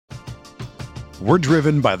We're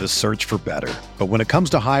driven by the search for better. But when it comes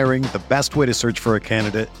to hiring, the best way to search for a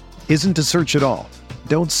candidate isn't to search at all.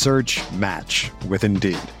 Don't search, match with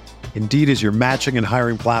Indeed. Indeed is your matching and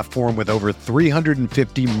hiring platform with over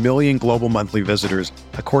 350 million global monthly visitors,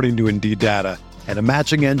 according to Indeed data, and a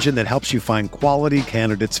matching engine that helps you find quality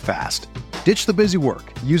candidates fast. Ditch the busy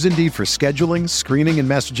work. Use Indeed for scheduling, screening, and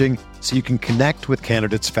messaging so you can connect with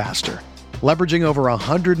candidates faster. Leveraging over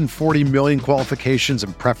 140 million qualifications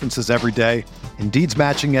and preferences every day, Indeed's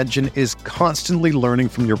matching engine is constantly learning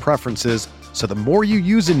from your preferences, so the more you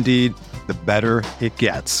use Indeed, the better it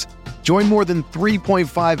gets. Join more than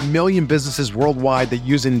 3.5 million businesses worldwide that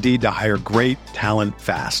use Indeed to hire great talent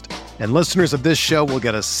fast. And listeners of this show will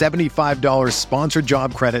get a $75 sponsored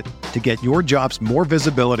job credit to get your jobs more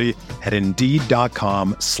visibility at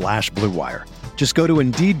Indeed.com/Blue Wire. Just go to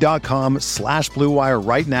Indeed.com/Blue Wire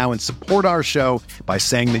right now and support our show by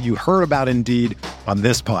saying that you heard about Indeed on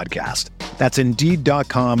this podcast. That's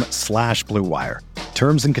Indeed.com/Blue Wire.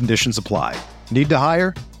 Terms and conditions apply. Need to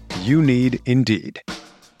hire? You need Indeed.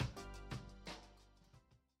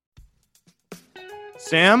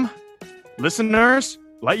 Sam, listeners,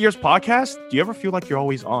 Light Years Podcast, do you ever feel like you're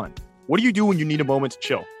always on? What do you do when you need a moment to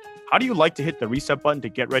chill? How do you like to hit the reset button to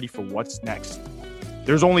get ready for what's next?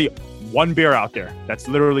 There's only one beer out there that's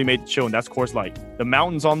literally made to chill, and that's Coors Light. The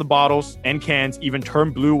mountains on the bottles and cans even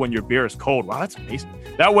turn blue when your beer is cold. Wow, that's amazing.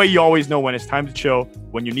 That way you always know when it's time to chill.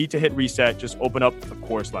 When you need to hit reset, just open up the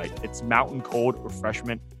Coors Light. It's mountain cold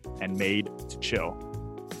refreshment and made to chill.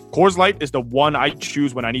 Coors Light is the one I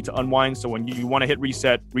choose when I need to unwind. So when you want to hit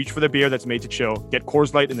reset, reach for the beer that's made to chill. Get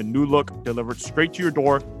Coors Light in the new look, delivered straight to your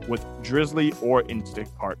door with Drizzly or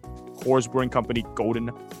Instacart. Coors Brewing Company,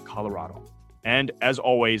 Golden, Colorado. And as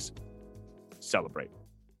always, celebrate.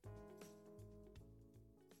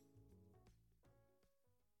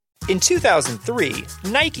 In 2003,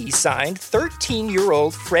 Nike signed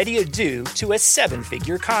 13-year-old Freddie Adu to a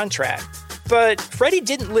 7-figure contract. But Freddie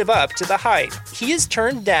didn't live up to the hype. He has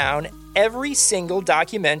turned down every single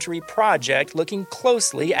documentary project looking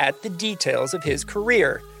closely at the details of his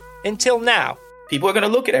career. Until now. People are going to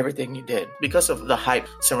look at everything you did because of the hype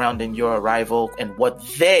surrounding your arrival and what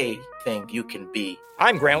they think you can be.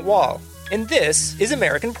 I'm Grant Wall, and this is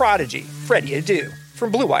American Prodigy, Freddie Adu,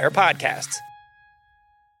 from Blue Wire Podcasts.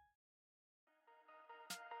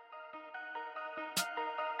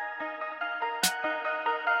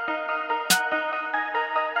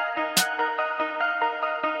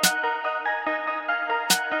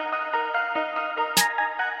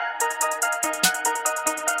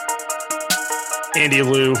 Andy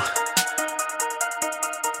Liu,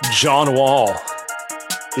 John Wall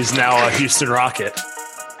is now a Houston Rocket.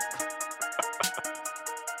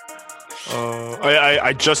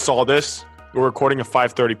 I just saw this. We're recording at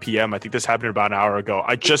 5:30 p.m. I think this happened about an hour ago.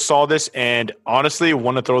 I just saw this, and honestly,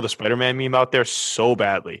 want to throw the Spider-Man meme out there so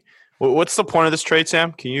badly. What's the point of this trade,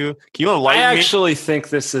 Sam? Can you enlighten me? I actually think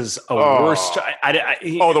this is a worst.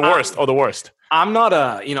 The worst. I'm not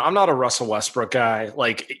a Russell Westbrook guy.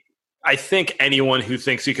 Like, I think anyone who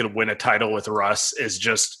thinks you could win a title with Russ is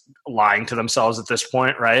just lying to themselves at this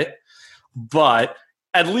point, right? But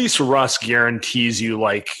at least Russ guarantees you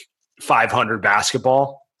like 500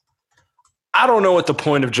 basketball. I don't know what the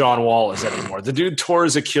point of John Wall is anymore. The dude tore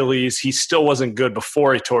his Achilles. He still wasn't good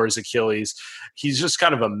before he tore his Achilles. He's just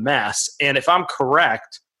kind of a mess. And if I'm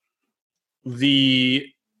correct,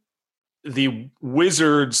 the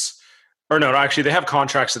Wizards – or no, actually, they have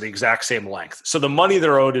contracts of the exact same length. So the money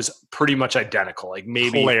they're owed is pretty much identical. Like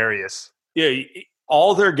maybe hilarious. Yeah,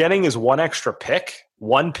 all they're getting is one extra pick,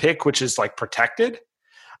 which is like protected.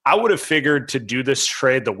 I would have figured to do this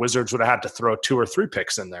trade, the Wizards would have had to throw 2 or 3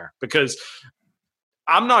 picks in there because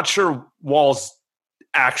I'm not sure Wall's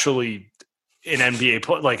actually an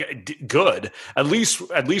NBA good. At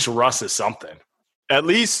least Russ is something. At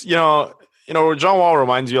least John Wall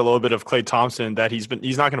reminds you a little bit of Klay Thompson, that he's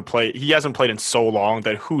not going to play. He hasn't played in so long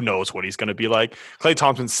that who knows what he's going to be like. Klay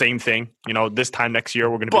Thompson, same thing. This time next year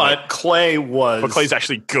we're going to be. But Klay's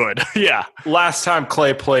actually good. Yeah. Last time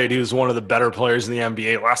Klay played, he was one of the better players in the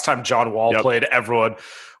NBA. Last time John Wall played, everyone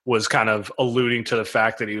was kind of alluding to the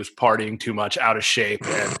fact that he was partying too much, out of shape,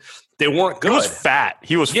 and they weren't good. He was fat.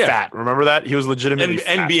 Fat. Remember that? He was legitimately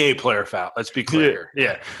fat. NBA player fat. Let's be clear.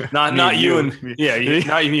 Yeah. Not you and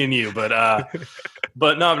not me and you,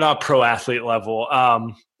 but not pro athlete level.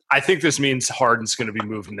 I think this means Harden's going to be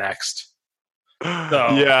moved next.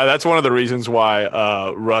 Yeah, that's one of the reasons why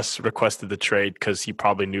Russ requested the trade, because he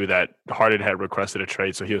probably knew that Harden had requested a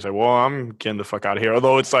trade. So he was like, well, I'm getting the fuck out of here.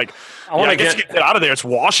 Although it's like, I guess you get out of there. It's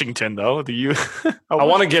Washington, though. Do you? I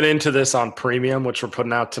want to get into this on Premium, which we're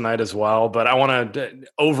putting out tonight as well. But I want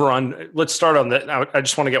to let's start on that. I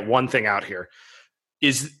just want to get one thing out here.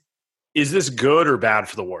 Is this good or bad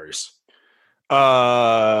for the Warriors?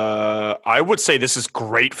 I would say this is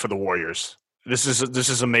great for the Warriors. This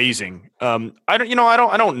is amazing. I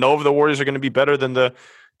don't know if the Warriors are going to be better than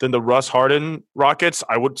the Russ Harden Rockets.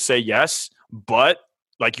 I would say yes, but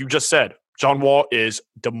like you just said, John Wall is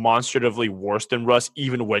demonstratively worse than Russ,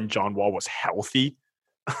 even when John Wall was healthy.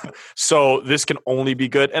 So this can only be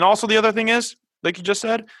good. And also the other thing is, like you just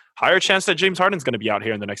said, higher chance that James Harden's going to be out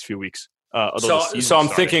here in the next few weeks. So I'm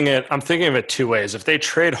thinking of it two ways. If they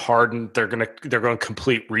trade Harden, they're going to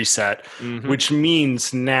complete reset, which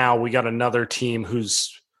means now we got another team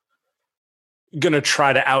who's going to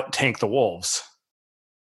try to out tank the Wolves.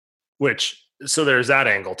 So there's that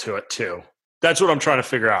angle to it too. That's what I'm trying to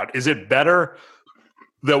figure out. Is it better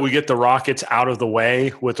that we get the Rockets out of the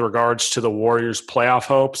way with regards to the Warriors' playoff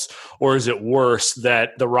hopes, or is it worse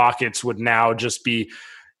that the Rockets would now just be?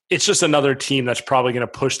 It's just another team that's probably going to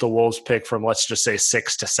push the Wolves pick from, let's just say,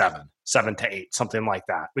 6 to 7, 7 to 8, something like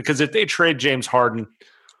that. Because if they trade James Harden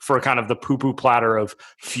for kind of the poo-poo platter of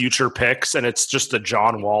future picks, and it's just the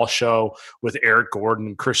John Wall show with Eric Gordon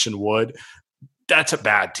and Christian Wood, that's a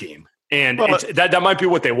bad team. And that might be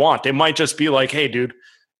what they want. They might just be like, hey, dude,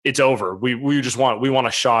 it's over. We want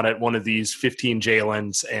a shot at one of these 15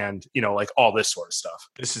 Jalen's and, like all this sort of stuff.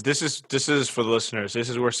 This is for the listeners. This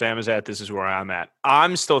is where Sam is at. This is where I'm at.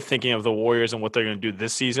 I'm still thinking of the Warriors and what they're going to do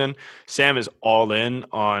this season. Sam is all in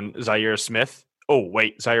on Zaire Smith. Oh,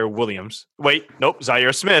 wait, Zaire Williams. Wait, nope,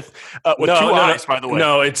 Zaire Smith. With two eyes, by the way.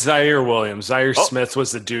 No, it's Zaire Williams. Zaire Smith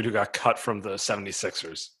was the dude who got cut from the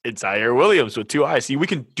 76ers. It's Zaire Williams with 2 eyes. See, we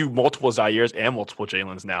can do multiple Zaires and multiple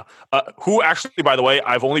Jalen's now. Who actually, by the way,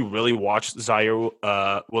 I've only really watched Zaire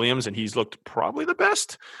Williams, and he's looked probably the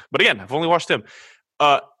best. But again, I've only watched him.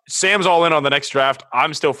 Sam's all in on the next draft.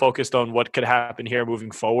 I'm still focused on what could happen here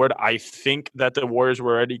moving forward. I think that the Warriors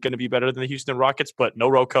were already going to be better than the Houston Rockets, but no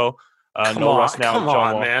Rocco. Come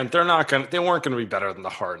on, man. They weren't going to be better than the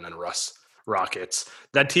Harden and Russ Rockets.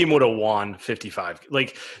 That team would have won 55.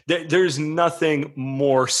 Like, there's nothing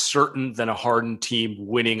more certain than a Harden team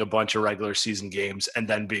winning a bunch of regular season games and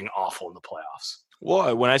then being awful in the playoffs.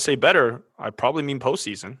 Well, when I say better, I probably mean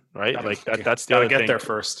postseason, right? That's the other thing. Gotta get there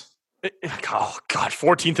first. Oh, God,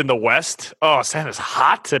 14th in the West. Oh, Sam is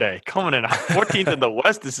hot today. Coming in 14th in the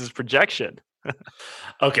West. This is projection.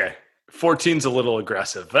 Okay. 14's a little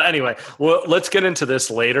aggressive. But anyway, well, let's get into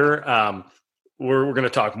this later. We're going to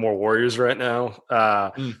talk more Warriors right now.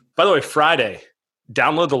 By the way, Friday,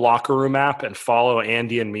 download the Locker Room app and follow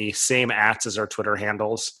Andy and me, same @ as our Twitter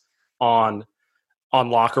handles on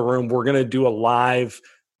Locker Room. We're going to do a live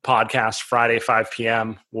podcast Friday, 5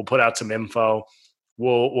 p.m. We'll put out some info.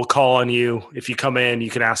 We'll call on you. If you come in, you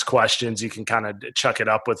can ask questions. You can kind of chuck it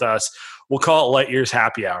up with us. We'll call it Light Years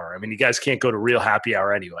Happy Hour. I mean, you guys can't go to real happy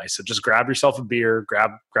hour anyway. So just grab yourself a beer,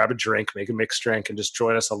 grab a drink, make a mixed drink, and just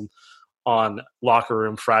join us on Locker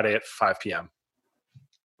Room Friday at 5 p.m.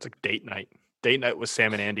 It's like date night. Date night with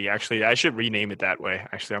Sam and Andy. Actually, I should rename it that way.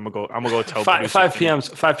 Actually, I'm gonna go tell 5 p.m.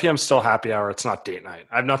 5 p.m. still happy hour. It's not date night.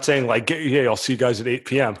 I'm not saying like, hey, I'll see you guys at 8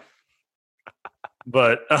 p.m.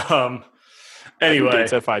 But anyway,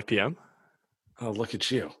 dates at 5 p.m. Oh, look at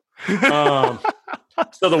you.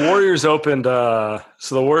 So the Warriors opened.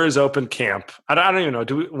 Camp. I don't even know.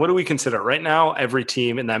 What do we consider right now? Every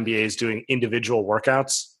team in the NBA is doing individual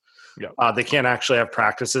workouts. Yeah. They can't actually have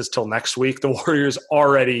practices till next week. The Warriors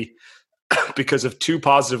already, because of 2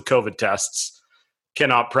 positive COVID tests,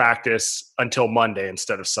 cannot practice until Monday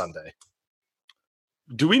instead of Sunday.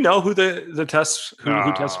 Do we know who the tests who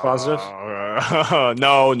tests positive?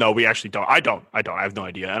 No, we actually don't. I don't. I have no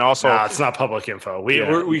idea. And also, it's not public info.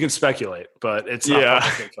 We can speculate, but it's not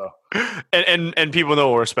public info. And people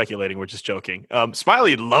know we're speculating. We're just joking.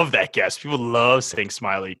 Smiley loved that guess. People love saying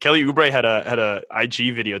Smiley. Kelly Oubre had a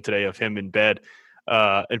IG video today of him in bed.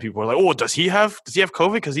 And people were like, "Oh, does he have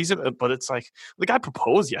COVID?" Because but it's like the guy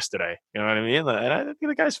proposed yesterday. You know what I mean? And I think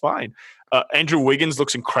the guy's fine. Andrew Wiggins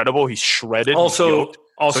looks incredible. He's shredded. Also,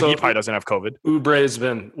 so he probably doesn't have COVID.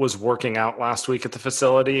 Oubre was working out last week at the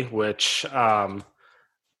facility, which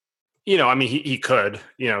I mean, he could,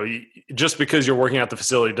 just because you're working at the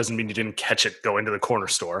facility doesn't mean you didn't catch it going to the corner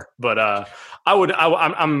store. But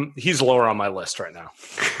he's lower on my list right now.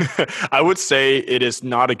 I would say it is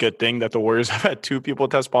not a good thing that the Warriors have had 2 people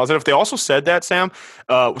test positive. They also said that, Sam,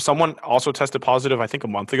 someone also tested positive, I think a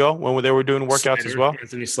month ago when they were doing workouts as well.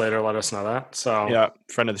 Anthony Slater let us know that. So yeah,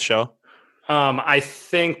 friend of the show. I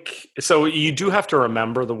think so. You do have to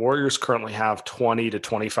remember the Warriors currently have 20 to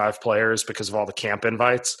 25 players because of all the camp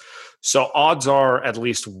invites. So odds are at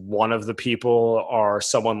least one of the people are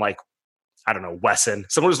someone like, I don't know, Wesson,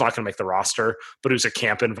 someone who's not going to make the roster, but who's a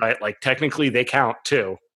camp invite. Like technically they count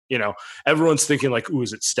too. Everyone's thinking like, ooh,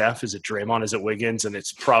 is it Steph? Is it Draymond? Is it Wiggins? And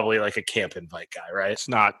it's probably like a camp invite guy, right? It's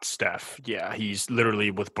not Steph. Yeah, he's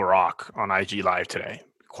literally with Barack on IG Live today.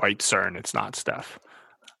 Quite certain it's not Steph.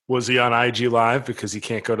 Was he on IG Live because he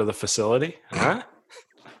can't go to the facility? Huh?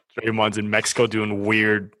 Draymond's in Mexico doing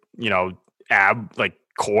weird, ab like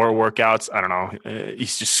core workouts. I don't know.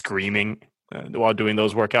 He's just screaming while doing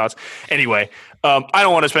those workouts. Anyway, I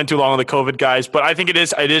don't want to spend too long on the COVID guys, but I think it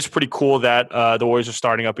is pretty cool that the Warriors are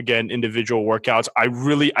starting up again individual workouts.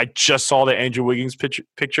 I just saw the Andrew Wiggins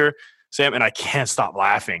picture, Sam, and I can't stop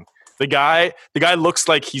laughing. The guy looks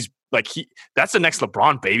like that's the next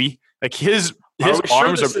LeBron, baby. Like his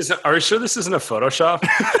arms are we sure this isn't a Photoshop?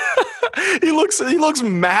 He looks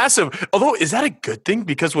massive. Although, is that a good thing?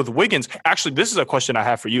 Because with Wiggins, actually, this is a question I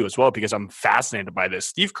have for you as well, because I'm fascinated by this.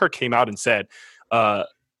 Steve Kerr came out and said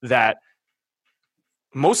that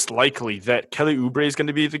most likely that Kelly Oubre is going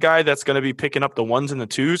to be the guy that's going to be picking up the 1s and the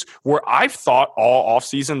 2s, where I've thought all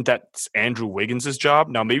offseason that's Andrew Wiggins' job.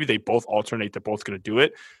 Now, maybe they both alternate. They're both going to do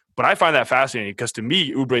it. But I find that fascinating because to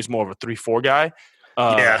me, Oubre is more of a 3-4 guy.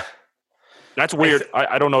 Yeah. That's weird.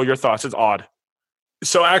 I don't know your thoughts. It's odd.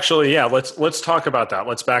 So actually, yeah, let's talk about that.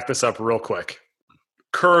 Let's back this up real quick.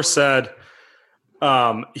 Kerr said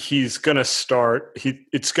he's going to start.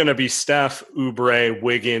 It's going to be Steph, Oubre,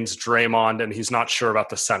 Wiggins, Draymond, and he's not sure about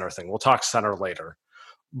the center thing. We'll talk center later.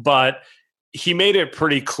 But he made it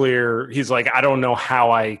pretty clear. He's like, I don't know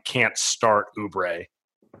how I can't start Oubre,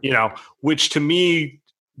 which to me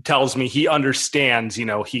tells me he understands,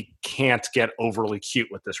 he can't get overly cute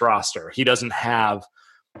with this roster. He doesn't have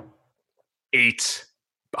 8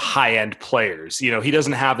 high-end players. He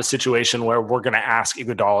doesn't have a situation where we're going to ask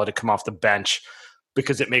Iguodala to come off the bench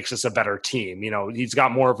because it makes us a better team. He's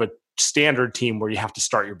got more of a standard team where you have to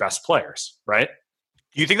start your best players, right?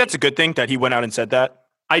 Do you think that's a good thing that he went out and said that?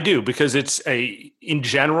 I do, because in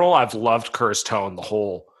general, I've loved Kerr's tone the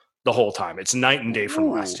whole time. It's night and day from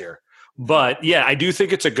last year. But yeah, I do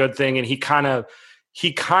think it's a good thing. And he kind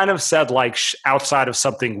of said, like, outside of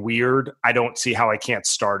something weird, I don't see how I can't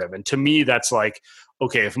start him. And to me, that's like,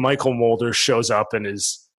 okay, if Michael Mulder shows up and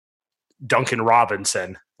is Duncan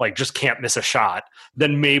Robinson, like just can't miss a shot,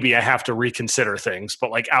 then maybe I have to reconsider things.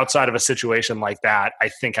 But like outside of a situation like that, I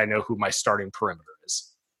think I know who my starting perimeter is.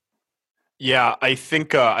 Yeah, I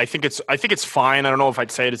think it's fine. I don't know if I'd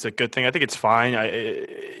say it's a good thing. I think it's fine.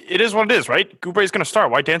 It is what it is, right? Oubre is going to start.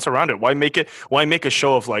 Why dance around it? Why make a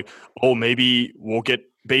show of like, oh, maybe we'll get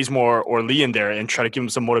Bazemore or Lee in there and try to give him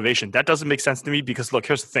some motivation? That doesn't make sense to me because, look,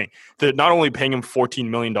 here's the thing. They're not only paying him $14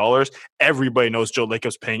 million, everybody knows Joe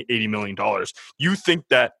Lacob's paying $80 million. You think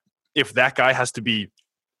that if that guy has to be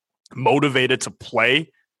motivated to play,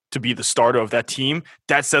 to be the starter of that team,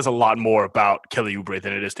 that says a lot more about Kelly Oubre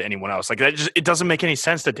than it is to anyone else. Like it doesn't make any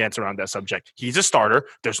sense to dance around that subject. He's a starter.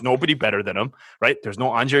 There's nobody better than him, right? There's no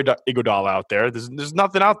Andre Iguodala out there. There's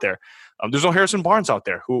nothing out there. There's no Harrison Barnes out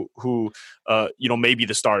there who may be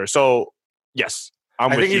the starter. So yes,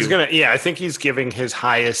 I think he's giving his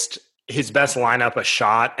best lineup a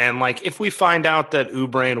shot. And like, if we find out that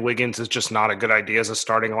Oubre and Wiggins is just not a good idea as a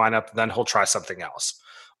starting lineup, then he'll try something else.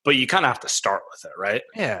 But you kind of have to start with it, right?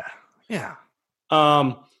 Yeah. Yeah.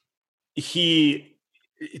 To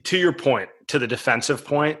your point, to the defensive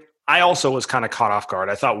point, I also was kind of caught off guard.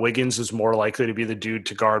 I thought Wiggins is more likely to be the dude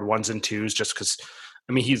to guard 1s and 2s just because,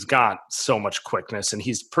 he's got so much quickness and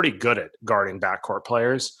he's pretty good at guarding backcourt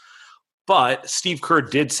players. But Steve Kerr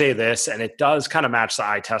did say this, and it does kind of match the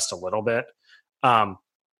eye test a little bit. Oubre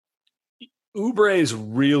is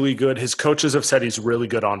really good. His coaches have said he's really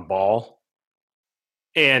good on ball.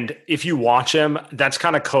 And if you watch him, that's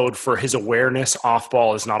kind of code for his awareness off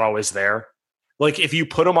ball is not always there. Like if you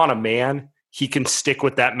put him on a man, he can stick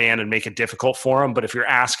with that man and make it difficult for him. But if you're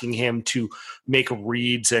asking him to make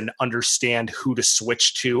reads and understand who to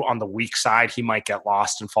switch to on the weak side, he might get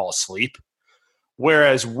lost and fall asleep.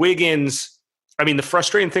 Whereas Wiggins, the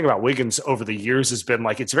frustrating thing about Wiggins over the years has been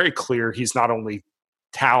like, it's very clear he's not only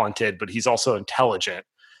talented, but he's also intelligent.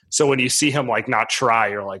 So when you see him like not try,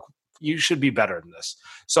 you're like, you should be better than this.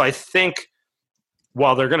 So I think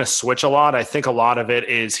while they're going to switch a lot, I think a lot of it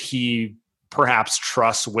is he perhaps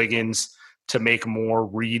trusts Wiggins to make more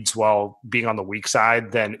reads while being on the weak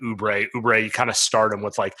side than Oubre. Oubre, you kind of start him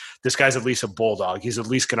with like, this guy's at least a bulldog. He's at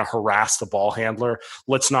least going to harass the ball handler.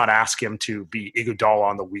 Let's not ask him to be Iguodala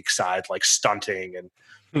on the weak side, like stunting and,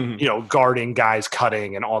 guarding guys,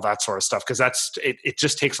 cutting and all that sort of stuff. Cause it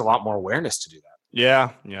just takes a lot more awareness to do that. Yeah.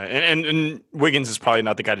 And Wiggins is probably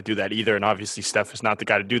not the guy to do that either. And obviously Steph is not the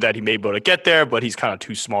guy to do that. He may be able to get there, but he's kind of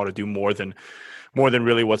too small to do more than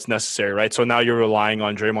really what's necessary, right? So now you're relying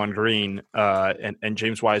on Draymond Green and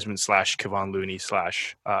James Wiseman / Kevon Looney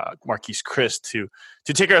 / Marquise Chris to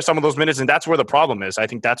take care of some of those minutes, and that's where the problem is. I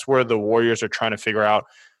think that's where the Warriors are trying to figure out,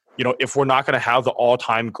 if we're not going to have the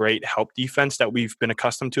all-time great help defense that we've been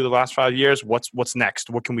accustomed to the last 5 years, what's next?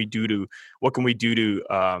 What can we do to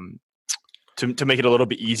make it a little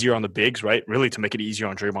bit easier on the bigs, right? Really, to make it easier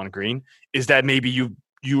on Draymond Green, is that maybe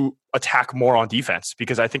you attack more on defense,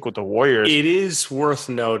 because I think with the Warriors, it is worth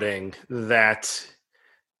noting that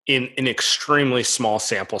in an extremely small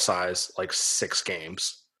sample size, like 6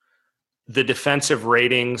 games, the defensive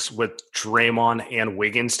ratings with Draymond and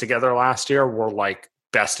Wiggins together last year were like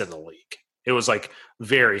best in the league. It was like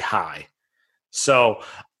very high. So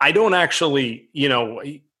I don't actually,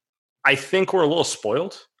 I think we're a little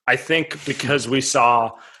spoiled. I think because we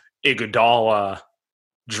saw Iguodala,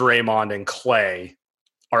 Draymond, and Clay,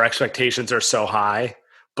 our expectations are so high,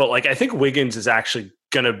 but like, I think Wiggins is actually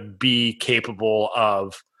going to be capable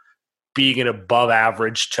of being an above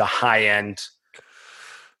average to high end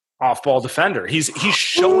off ball defender. He's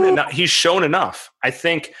shown enough. He's shown enough. I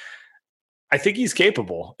think he's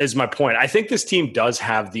capable, is my point. I think this team does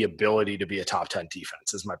have the ability to be a top 10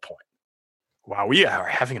 defense, is my point. Wow, we are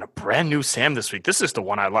having a brand new Sam this week. This is the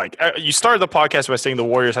one I like. You started the podcast by saying the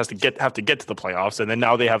Warriors have to get to the playoffs, and then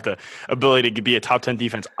now they have the ability to be a top 10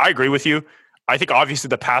 defense. I agree with you. I think obviously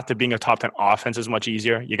the path to being a top 10 offense is much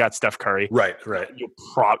easier. You got Steph Curry. Right.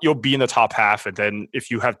 You'll be in the top half, and then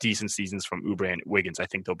if you have decent seasons from Oubre and Wiggins, I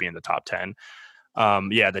think they'll be in the top 10.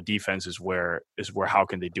 The defense is where how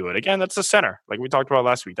can they do it? Again, that's the center. Like we talked about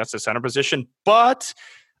last week, that's the center position, but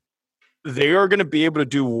they are going to be able to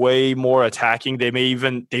do way more attacking. They may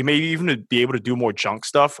even be able to do more junk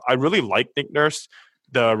stuff. I really like Nick Nurse,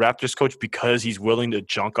 the Raptors coach, because he's willing to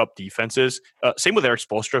junk up defenses. Same with Eric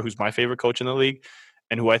Spoelstra, who's my favorite coach in the league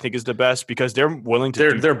and who I think is the best, because they're willing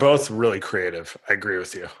to. They're both really creative. I agree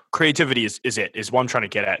with you. Creativity is what I'm trying to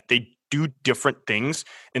get at. They do different things,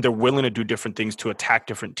 and they're willing to do different things to attack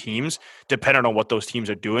different teams, depending on what those teams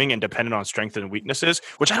are doing and depending on strengths and weaknesses,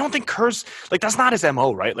 which I don't think Kerr's, like, that's not his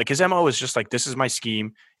MO, right? Like, his MO is just like, this is my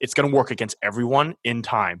scheme. It's going to work against everyone in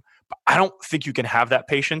time. But I don't think you can have that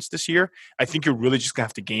patience this year. I think you're really just going to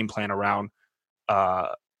have to game plan around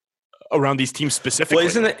these teams specifically.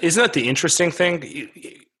 Well, isn't that the interesting thing?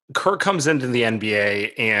 Kerr comes into the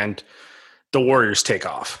NBA and the Warriors take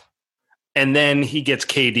off. And then he gets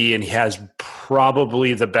KD and he has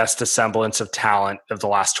probably the best semblance of talent of the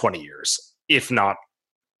last 20 years, if not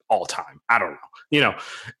all time. I don't know,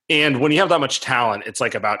 and when you have that much talent, it's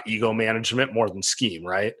like about ego management more than scheme,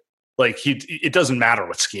 right? Like it doesn't matter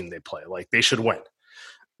what scheme they play. Like they should win.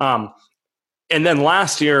 And then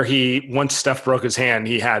last year, once Steph broke his hand,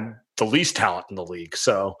 he had the least talent in the league.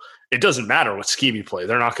 So it doesn't matter what scheme you play.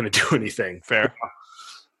 They're not going to do anything. Fair.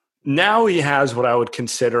 Now he has what I would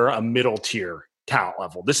consider a middle tier talent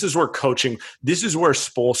level. This is where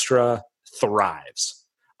Spoelstra thrives.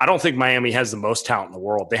 I don't think Miami has the most talent in the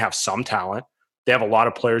world. They have some talent. They have a lot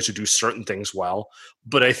of players who do certain things well.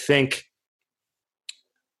 But I think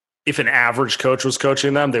if an average coach was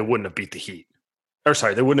coaching them, they wouldn't have beat the Heat.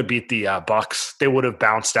 They wouldn't have beat the Bucks. They would have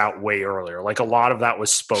bounced out way earlier. Like a lot of that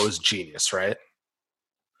was Spo's genius, right?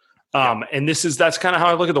 And that's kind of how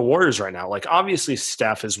I look at the Warriors right now. Like, obviously,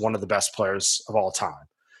 Steph is one of the best players of all time.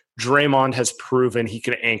 Draymond has proven he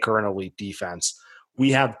can anchor an elite defense.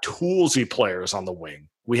 We have toolsy players on the wing.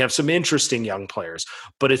 We have some interesting young players,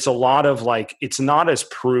 but it's a lot of it's not as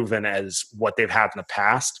proven as what they've had in the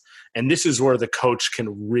past. And this is where the coach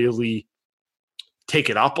can really take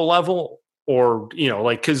it up a level. Or,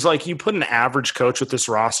 because you put an average coach with this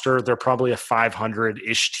roster, they're probably a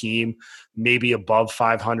 500-ish team, maybe above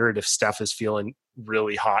 500 if Steph is feeling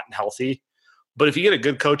really hot and healthy. But if you get a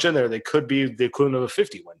good coach in there, they could be the equivalent of a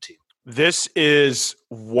 50-win team. This is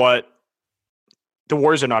what the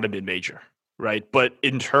Warriors are not a mid-major, right? But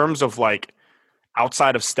in terms of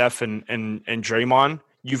outside of Steph and Draymond,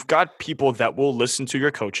 you've got people that will listen to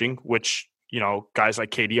your coaching, which, guys like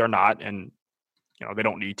KD are not, and they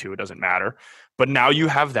don't need to. It doesn't matter. But now you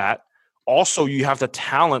have that. also you have the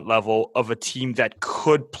talent level of a team that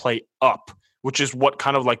could play up, which is what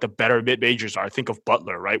kind of like the better mid-majors are. Think of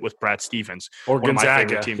Butler, right, with Brad Stevens. Or one Gonzaga. of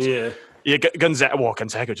my favorite teams. Yeah, Gonzaga. Well,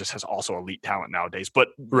 Gonzaga just has also elite talent nowadays, but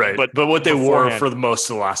what they were for the most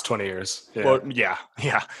of the last 20 years. Yeah. Well, yeah.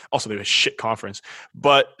 Also, they have a shit conference,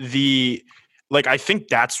 but I think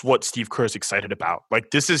that's what Steve Kerr is excited about.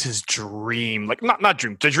 Like, this is his dream. Like, not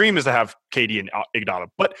dream. The dream is to have KD and Iguodala,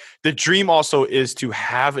 but the dream also is to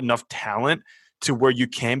have enough talent to where you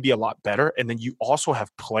can be a lot better, and then you also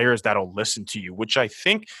have players that'll listen to you, which I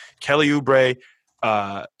think Kelly Oubre,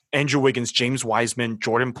 Andrew Wiggins, James Wiseman,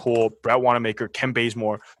 Jordan Poole, Brett Wanamaker, Ken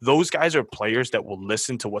Bazemore, those guys are players that will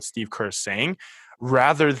listen to what Steve Kerr is saying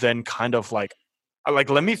rather than kind of like,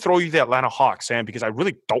 let me throw you the Atlanta Hawks, Sam, because I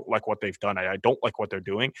really don't like what they've done. I don't like what they're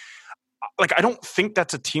doing. Like, I don't think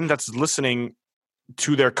that's a team that's listening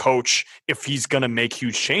to their coach if he's going to make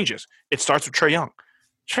huge changes. It starts with Trae Young.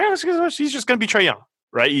 He's just going to be Trae Young,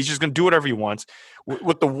 right? He's just going to do whatever he wants.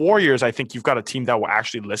 With the Warriors, I think you've got a team that will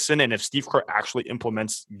actually listen. And if Steve Kerr actually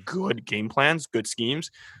implements good game plans, good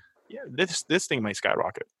schemes, yeah, this thing might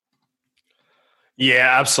skyrocket.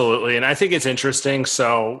 Yeah, absolutely. And I think it's interesting.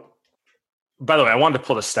 So, by the way, I wanted to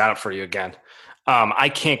pull the stat up for you again. I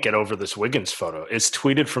can't get over this Wiggins photo. It's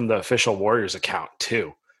tweeted from the official Warriors account,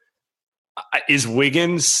 too. Is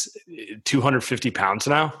Wiggins 250 pounds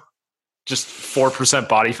now? Just 4%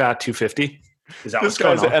 body fat, 250? Is that this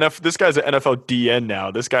guy's an NFL DN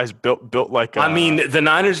now. This guy's built like. I mean, the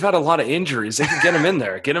Niners have had a lot of injuries. They can get him in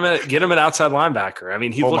there. Get him an outside linebacker. I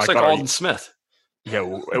mean, he looks like Alden Smith. Yeah,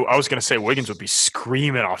 I was going to say Wiggins would be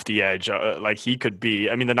screaming off the edge. Like he could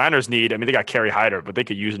be. I mean, the Niners they got Kerry Hyder, but they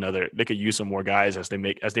could use some more guys as they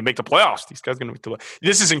make the playoffs. These guys are going to make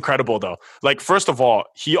this is incredible though. Like, first of all,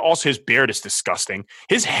 his beard is disgusting.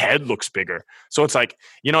 His head looks bigger. So it's like,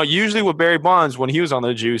 usually with Barry Bonds when he was on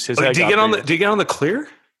the juice, his head. Did you get on the clear?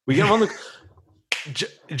 We get him on the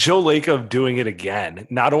Joe Lacob doing it again.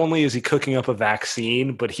 Not only is he cooking up a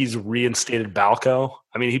vaccine, but he's reinstated Balco.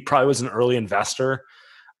 I mean, he probably was an early investor.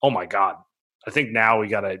 Oh my God. I think now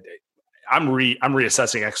I'm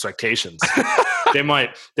reassessing expectations. They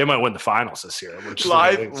might win the finals this year.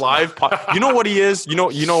 Live. You know what he is? You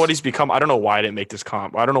know what he's become? I don't know why I didn't make this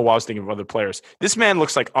comp. I don't know why I was thinking of other players. This man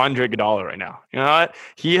looks like Andre Iguodala right now. You know what?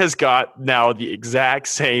 He has got now the exact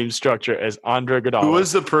same structure as Andre Iguodala. Who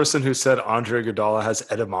was the person who said Andre Iguodala has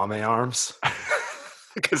edamame arms?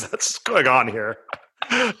 Because that's what's going on here.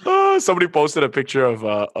 Oh, somebody posted a picture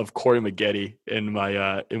of Corey Maggette in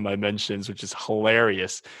my mentions, which is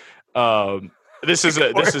hilarious. This is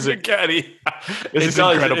incredible.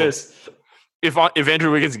 If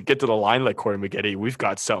Andrew Wiggins can get to the line like Corey Maggette, we've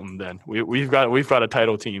got something. Then we've got a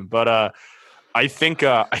title team. But I think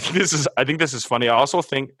this is funny. I also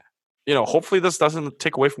think hopefully this doesn't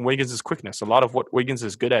take away from Wiggins' quickness. A lot of what Wiggins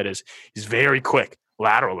is good at is he's very quick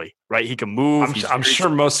laterally, right? He can move. I'm sure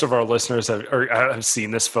most of our listeners have seen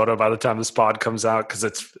this photo by the time this pod comes out because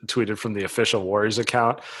it's tweeted from the official Warriors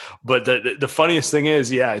account. But the funniest thing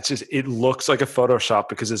is, it looks like a Photoshop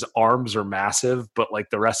because his arms are massive, but like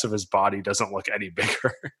the rest of his body doesn't look any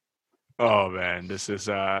bigger. Oh man, this is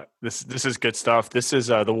good stuff. This is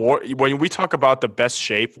the war. When we talk about the best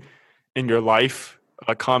shape in your life,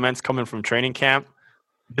 comments coming from training camp.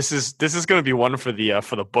 This is going to be one for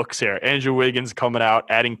the books here. Andrew Wiggins coming out,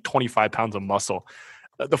 adding 25 pounds of muscle.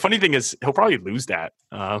 The funny thing is he'll probably lose that.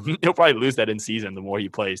 He'll probably lose that in season the more he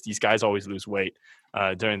plays. These guys always lose weight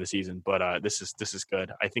during the season, but this is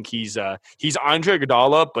good. I think he's Andre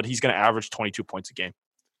Iguodala, but he's going to average 22 points a game.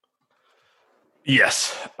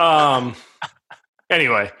 Yes.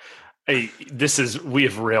 Anyway, we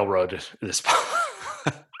have railroaded this.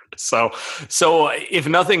 So if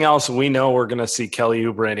nothing else, we know we're going to see Kelly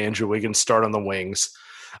Oubre and Andrew Wiggins start on the wings.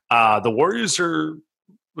 The Warriors are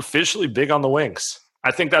officially big on the wings.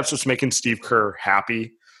 I think that's what's making Steve Kerr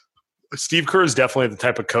happy. Steve Kerr is definitely the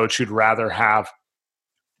type of coach who'd rather have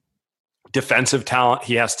defensive talent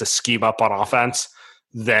he has to scheme up on offense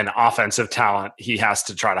than offensive talent he has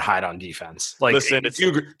to try to hide on defense. Like, listen,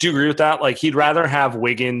 do you agree with that? Like, he'd rather have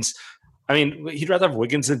Wiggins – he'd rather have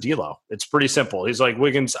Wiggins than D'Lo. It's pretty simple. He's like,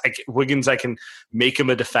 Wiggins, I can make him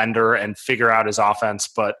a defender and figure out his offense,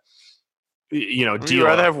 but D'Lo. You'd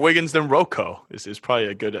rather have Wiggins than Rocco. Is probably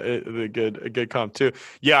a good comp too.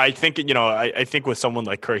 Yeah, I think I think with someone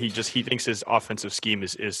like Kerr, he thinks his offensive scheme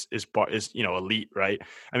is elite, right?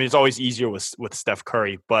 I mean, it's always easier with Steph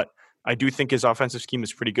Curry, but I do think his offensive scheme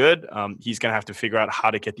is pretty good. He's gonna have to figure out how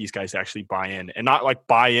to get these guys to actually buy in, and not like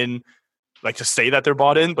buy in. Like to say that they're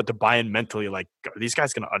bought in, but to buy in mentally, like, are these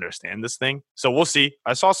guys going to understand this thing? So we'll see.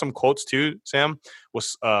 I saw some quotes too, Sam,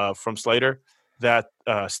 was from Slater. that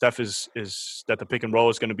Steph is that the pick and roll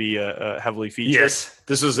is going to be heavily featured? Yes,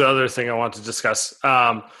 this was the other thing I wanted to discuss.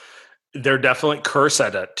 They're definitely, Kerr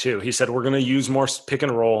said it too. He said, we're going to use more pick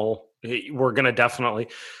and roll. We're going to definitely,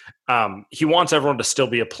 he wants everyone to still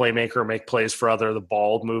be a playmaker, make plays for the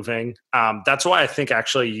ball moving. That's why I think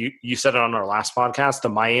actually you said it on our last podcast, the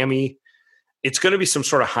Miami, it's going to be some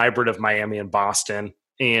sort of hybrid of Miami and Boston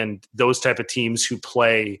and those type of teams who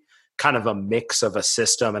play kind of a mix of a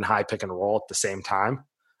system and high pick and roll at the same time.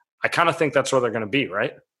 I kind of think that's where they're going to be,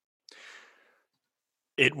 right?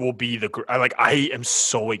 It will be I am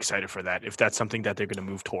so excited for that. If that's something that they're going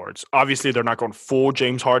to move towards, obviously they're not going full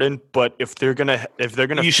James Harden, but if they're going to,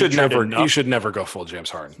 you should never go full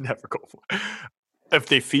James Harden. Never go full. If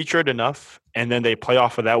they feature it enough and then they play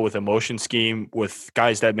off of that with a motion scheme with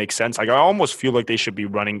guys that make sense, I almost feel like they should be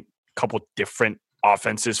running a couple different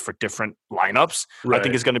offenses for different lineups. Right. I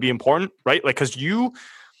think is going to be important, right? Like, because you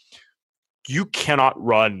cannot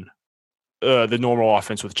run the normal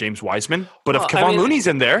offense with James Wiseman, but if Kevon Looney's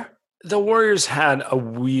in there, the Warriors had a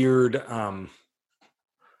weird.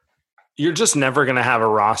 You're just never going to have a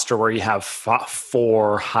roster where you have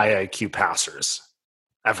 4 high IQ passers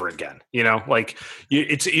ever again. You know, like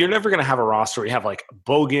you're never going to have a roster where you have like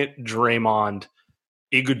Bogut, Draymond,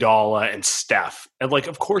 Iguodala, and Steph, and like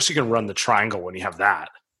of course you can run the triangle when you have that.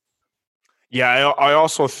 Yeah, I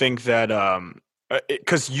also think that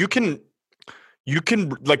because you can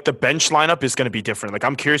like the bench lineup is going to be different. Like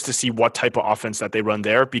I'm curious to see what type of offense that they run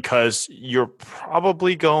there because you're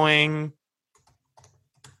probably going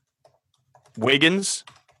Wiggins,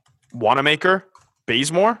 Wanamaker,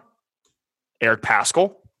 Bazemore, Eric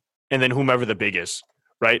Paschall, and then whomever the big is,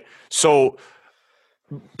 right? So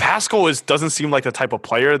Paschall doesn't seem like the type of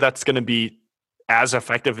player that's going to be as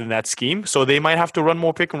effective in that scheme. So they might have to run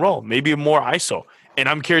more pick and roll, maybe more ISO. And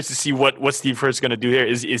I'm curious to see what Steve Kerr's going to do here.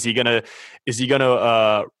 Is he gonna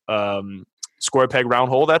square peg round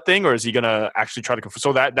hole that thing, or is he gonna actually try to?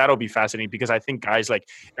 So that'll be fascinating because I think guys like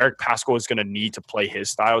Eric Paschall is going to need to play his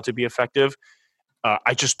style to be effective.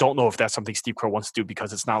 I just don't know if that's something Steve Kerr wants to do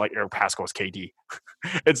because it's not like Eric Paschall is KD.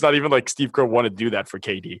 It's not even like Steve Kerr wanted to do that for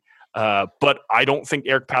KD. But I don't think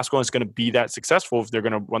Eric Paschall is going to be that successful if they're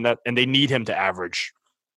going to run that, and they need him to average.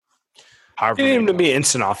 You need him to be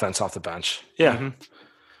instant offense off the bench. Yeah.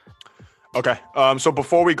 Mm-hmm. Okay. So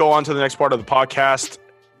before we go on to the next part of the podcast,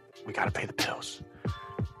 we got to pay the bills.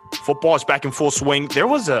 Football is back in full swing. There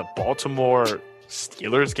was a Baltimore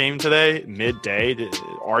Steelers game today, midday.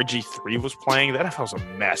 RG3 was playing. The NFL was a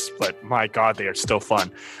mess, but my God, they are still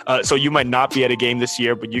fun. So you might not be at a game this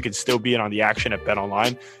year, but you can still be in on the action at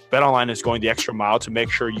BetOnline. BetOnline is going the extra mile to make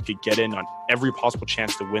sure you could get in on every possible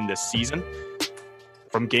chance to win this season.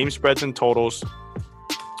 From game spreads and totals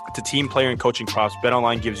to team player and coaching props,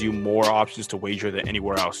 BetOnline gives you more options to wager than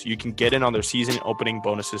anywhere else. You can get in on their season opening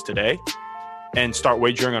bonuses today and start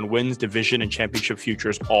wagering on wins, division, and championship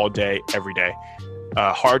futures all day, every day.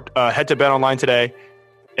 Head to BetOnline today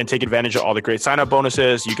and take advantage of all the great sign-up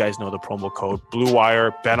bonuses. You guys know the promo code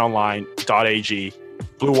BlueWire, betonline.ag.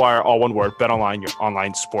 BlueWire, all one word, BetOnline, your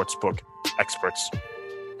online sportsbook experts.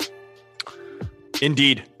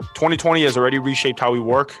 Indeed, 2020 has already reshaped how we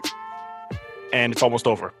work, and it's almost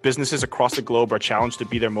over. Businesses across the globe are challenged to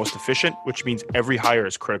be their most efficient, which means every hire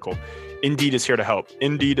is critical. Indeed is here to help.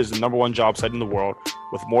 Indeed is the #1 job site in the world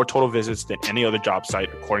with more total visits than any other job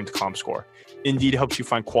site, according to ComScore. Indeed helps you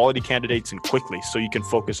find quality candidates and quickly so you can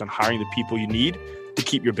focus on hiring the people you need to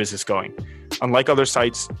keep your business going. Unlike other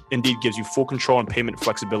sites, Indeed gives you full control and payment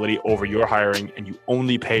flexibility over your hiring, and you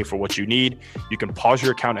only pay for what you need. You can pause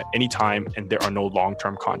your account at any time, and there are no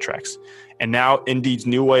long-term contracts. And now, Indeed's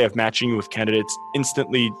new way of matching you with candidates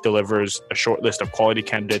instantly delivers a short list of quality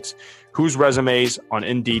candidates whose resumes on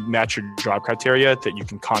Indeed match your job criteria that you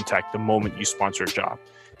can contact the moment you sponsor a job,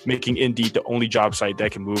 making Indeed the only job site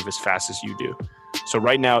that can move as fast as you do. So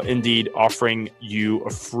right now, Indeed offering you a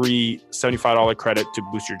free $75 credit to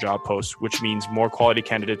boost your job post, which means more quality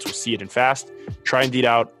candidates will see it and fast. Try Indeed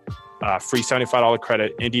out. Free $75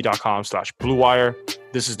 credit, Indeed.com/BlueWire.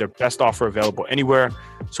 This is their best offer available anywhere.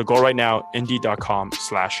 So go right now,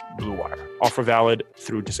 Indeed.com/BlueWire. Offer valid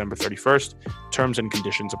through December 31st. Terms and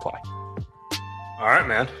conditions apply. All right,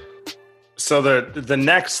 man. So the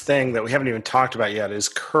next thing that we haven't even talked about yet is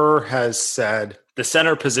Kerr has said the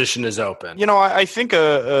center position is open. You know, I think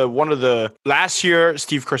one of the last year,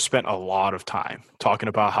 Steve Kerr spent a lot of time talking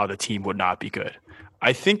about how the team would not be good.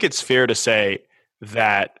 I think it's fair to say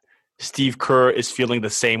that Steve Kerr is feeling the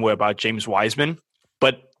same way about James Wiseman.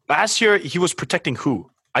 But last year, he was protecting who?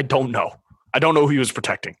 I don't know. I don't know who he was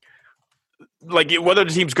protecting. Like, whether the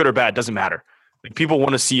team's good or bad doesn't matter. Like, people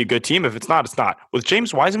want to see a good team. If it's not, it's not. With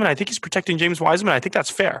James Wiseman, I think he's protecting James Wiseman. I think that's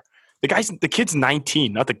fair. The kid's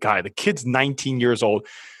 19, not the guy. The kid's 19 years old.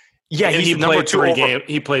 Yeah, and he played 3 games.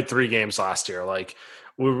 He played 3 games last year. Like,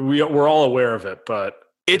 we're all aware of it, but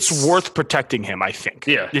it's worth protecting him, I think.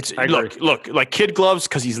 Yeah, look, like kid gloves,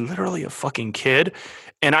 because he's literally a fucking kid.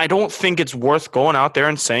 And I don't think it's worth going out there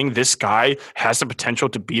and saying this guy has the potential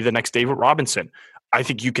to be the next David Robinson. I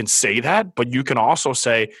think you can say that, but you can also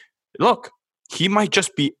say, look, he might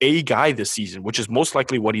just be a guy this season, which is most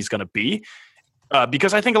likely what he's going to be.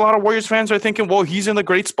 Because I think a lot of Warriors fans are thinking, well, he's in the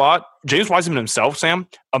great spot. James Wiseman himself, Sam,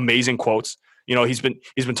 amazing quotes. You know, he's been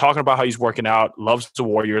talking about how he's working out, loves the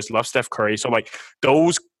Warriors, loves Steph Curry. So like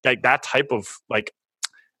that type of like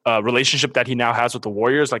relationship that he now has with the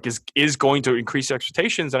Warriors, like is going to increase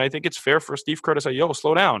expectations. And I think it's fair for Steve Kerr to say, yo,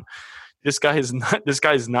 slow down. This guy is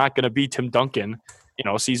not going to be Tim Duncan, you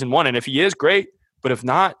know, season 1. And if he is, great. But if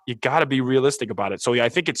not, you got to be realistic about it. So yeah, I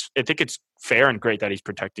think it's fair and great that he's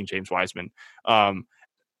protecting James Wiseman.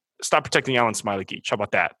 Stop protecting Alan Smiley-Geach. How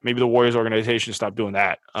about that? Maybe the Warriors organization stop doing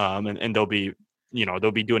that, and they'll be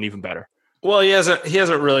doing even better. Well, he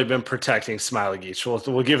hasn't really been protecting Smiley-Geach.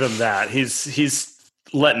 We'll give him that. He's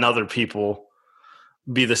letting other people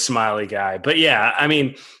be the Smiley guy. But yeah, I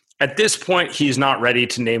mean, at this point, he's not ready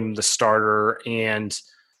to name him the starter, and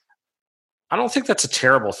I don't think that's a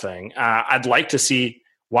terrible thing. I'd like to see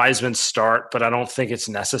Wiseman start, but I don't think it's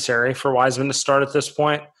necessary for Wiseman to start at this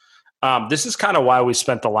point. This is kind of why we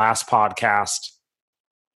spent the last podcast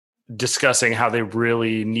discussing how they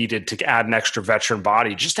really needed to add an extra veteran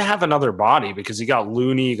body, just to have another body, because you got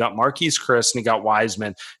Looney, you got Marquise Chris, and you got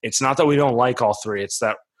Wiseman. It's not that we don't like all three. It's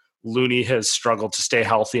that Looney has struggled to stay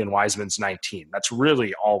healthy and Wiseman's 19. That's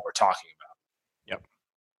really all we're talking about. Yep.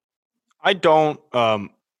 I don't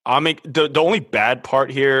the only bad part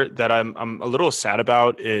here that I'm a little sad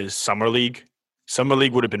about is Summer League. Summer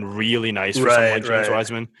League would have been really nice for someone like James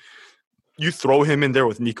Wiseman. You throw him in there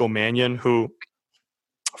with Nico Mannion, who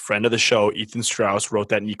a friend of the show, Ethan Strauss, wrote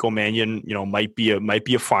that Nico Mannion, you know, might be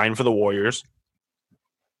a fine for the Warriors.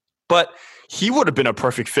 But he would have been a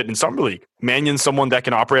perfect fit in Summer League. Mannion's someone that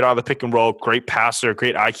can operate out of the pick and roll, great passer,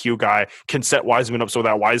 great IQ guy, can set Wiseman up so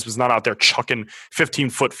that Wiseman's not out there chucking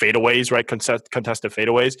 15-foot fadeaways, right? Contested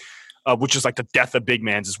fadeaways, which is like the death of big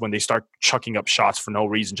mans, is when they start chucking up shots for no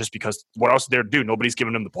reason, just because what else is there to do? Nobody's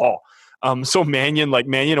giving them the ball. So Mannion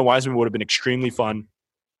and Wiseman would have been extremely fun.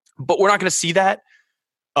 But we're not going to see that.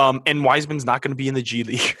 And Wiseman's not going to be in the G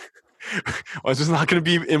League. Wiseman's not going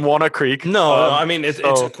to be in Walnut Creek. No, I mean, it's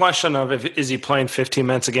a question of is he playing 15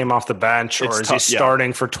 minutes a game off the bench, or is he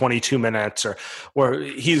starting for 22 minutes, or where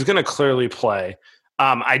he's going to clearly play.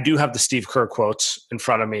 I do have the Steve Kerr quotes in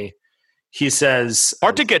front of me. He says,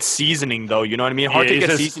 hard to get seasoning, though. You know what I mean? Hard to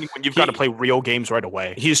get seasoning when you've got to play real games right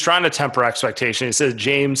away. He's trying to temper expectation. He says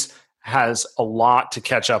James has a lot to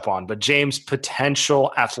catch up on, but James'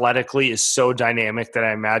 potential athletically is so dynamic that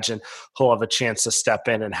I imagine he'll have a chance to step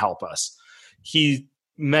in and help us. He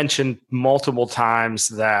mentioned multiple times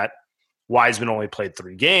that Wiseman only played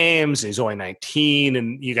 3 games. He's only 19,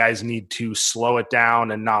 and you guys need to slow it down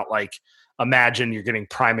and not like imagine you're getting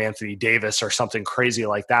prime Anthony Davis or something crazy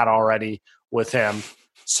like that already with him.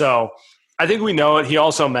 So I think we know it. He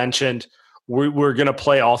also mentioned we're going to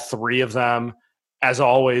play all 3 of them. As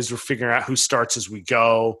always, we're figuring out who starts as we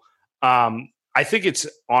go. I think it's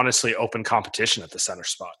honestly open competition at the center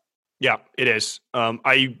spot. Yeah, it is.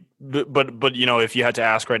 But you know, if you had to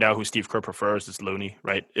ask right now who Steve Kerr prefers, it's Looney,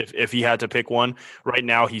 right? If he had to pick one right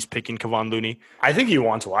now, he's picking Kevon Looney. I think he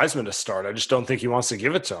wants Wiseman to start. I just don't think he wants to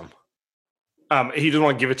give it to him. He doesn't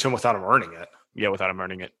want to give it to him without him earning it. Yeah, without him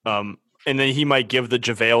earning it. And then he might give the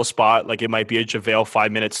JaVale spot, like it might be a JaVale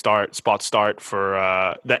 5-minute spot start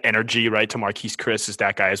for the energy, right? To Marquise Chris is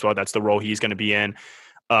that guy as well. That's the role he's going to be in.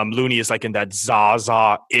 Looney is like in that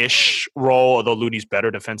Zaza-ish role, although Looney's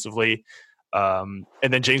better defensively. And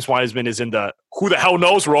then James Wiseman is in the who the hell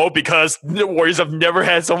knows role, because the Warriors have never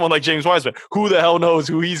had someone like James Wiseman. Who the hell knows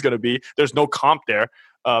who he's going to be? There's no comp there.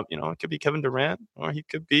 You know, it could be Kevin Durant, or he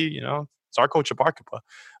could be, you know, Zarko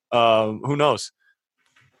Chabarkapa. Who knows?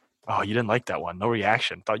 Oh, you didn't like that one. No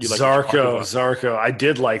reaction. Thought you liked Zarko. I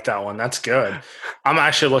did like that one. That's good. I'm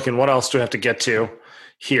actually looking. What else do we have to get to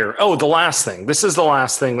here? Oh, the last thing. This is the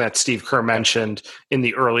last thing that Steve Kerr mentioned in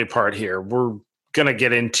the early part here. We're going to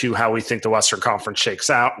get into how we think the Western Conference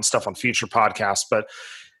shakes out and stuff on future podcasts. But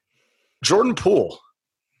Jordan Poole,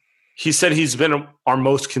 he said he's been our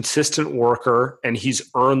most consistent worker and he's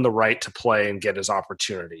earned the right to play and get his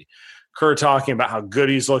opportunity. Kerr talking about how good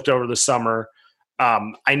he's looked over the summer.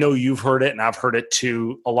 I know you've heard it, and I've heard it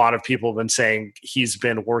too. A lot of people have been saying he's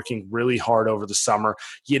been working really hard over the summer.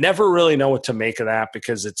 You never really know what to make of that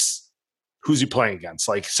because it's who's he playing against.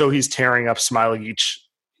 Like, so he's tearing up Smailagic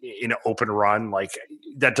in an open run. Like,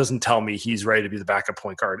 that doesn't tell me he's ready to be the backup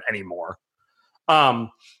point guard anymore.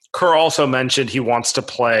 Kerr also mentioned he wants to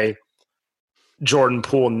play Jordan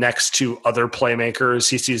Poole next to other playmakers.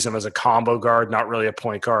 He sees him as a combo guard, not really a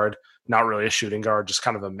point guard, not really a shooting guard, just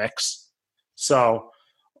kind of a mix. So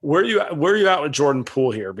where are you at with Jordan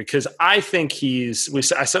Poole here? Because I think I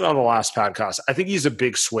said on the last podcast, I think he's a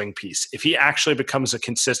big swing piece. If he actually becomes a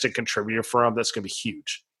consistent contributor for him, that's going to be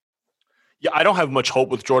huge. Yeah, I don't have much hope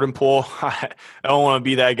with Jordan Poole. I don't want to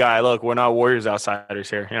be that guy. Look, we're not Warriors outsiders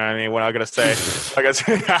here. You know what I mean? We're not going to say,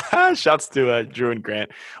 shouts to Drew and Grant,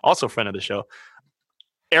 also friend of the show.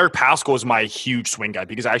 Eric Paschall is my huge swing guy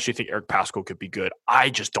because I actually think Eric Paschall could be good. I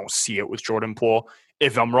just don't see it with Jordan Poole.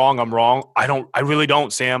 If I'm wrong, I'm wrong. I really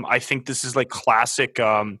don't, Sam. I think this is like classic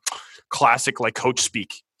like coach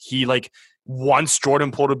speak. He like wants Jordan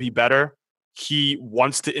Poole to be better. He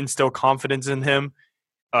wants to instill confidence in him.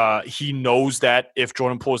 He knows that if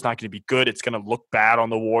Jordan Poole is not going to be good, it's going to look bad on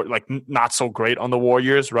the not so great on the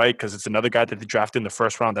Warriors, right? Because it's another guy that they drafted in the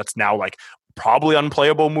first round that's now like probably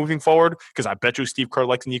unplayable moving forward. Because I bet you Steve Kerr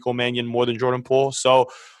likes Nico Mannion more than Jordan Poole. So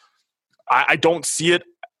I don't see it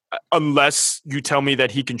unless you tell me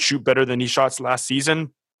that he can shoot better than he shot last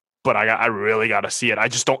season. But I really got to see it. I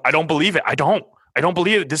don't believe it. I don't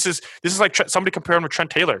believe it. This is like somebody comparing with Trent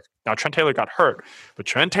Taylor. Now, Trent Taylor got hurt. But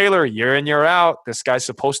Trent Taylor, year in, year out, this guy's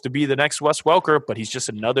supposed to be the next Wes Welker, but he's just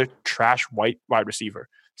another trash white wide receiver.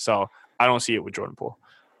 So I don't see it with Jordan Poole.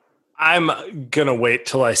 I'm going to wait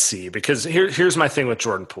till I see because here's my thing with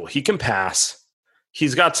Jordan Poole. He can pass.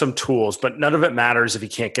 He's got some tools, but none of it matters if he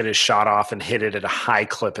can't get his shot off and hit it at a high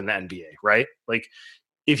clip in the NBA, right? Like,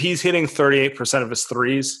 if he's hitting 38% of his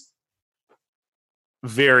threes,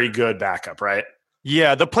 very good backup, right?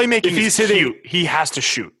 Yeah, the playmaking is cute. He has to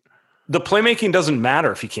shoot. The playmaking doesn't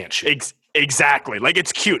matter if he can't shoot. Exactly. Like,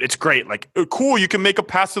 it's cute. It's great. Like, cool, you can make a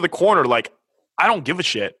pass to the corner. Like, I don't give a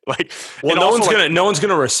shit. Like, well, no one's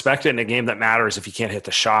gonna respect it in a game that matters if you can't hit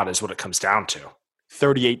the shot is what it comes down to.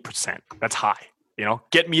 38%. That's high. You know,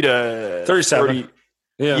 get me to 37.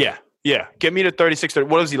 30, yeah. Get me to 36. 30.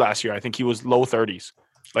 What was he last year? I think he was low 30s.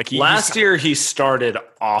 Like last year, he started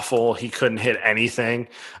awful. He couldn't hit anything.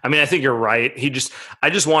 I mean, I think you're right. I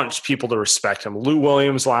just want people to respect him. Lou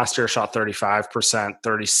Williams last year shot 35%,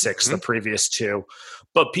 36 the previous two,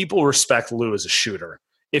 but people respect Lou as a shooter.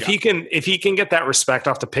 If he can get that respect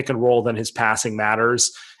off the pick and roll, then his passing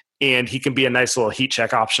matters, and he can be a nice little heat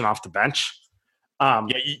check option off the bench.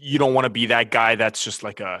 You don't want to be that guy that's just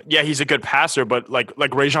like he's a good passer, but like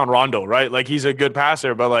Rajon Rondo, right? Like he's a good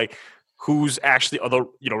passer, but like who's actually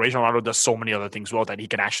Rajon Rondo does so many other things well that he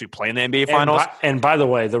can actually play in the NBA Finals. And by the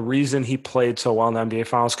way, the reason he played so well in the NBA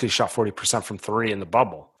Finals because he shot 40% from three in the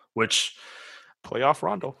bubble, which playoff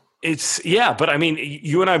Rondo. But I mean,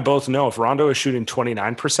 you and I both know if Rondo is shooting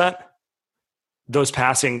 29%, those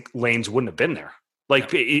passing lanes wouldn't have been there.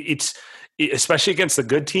 Like it's especially against the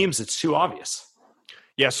good teams, it's too obvious.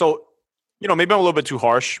 Yeah, so, maybe I'm a little bit too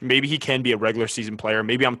harsh. Maybe he can be a regular season player.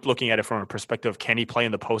 Maybe I'm looking at it from a perspective of can he play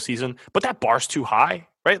in the postseason? But that bar's too high,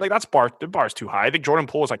 right? Like the bar's too high. I think Jordan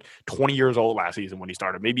Poole was like 20 years old last season when he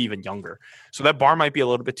started, maybe even younger. So that bar might be a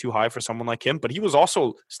little bit too high for someone like him. But he was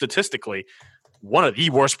also statistically one of the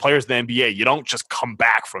worst players in the NBA. You don't just come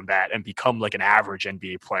back from that and become like an average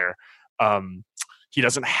NBA player. He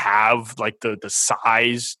doesn't have like the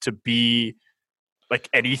size to be like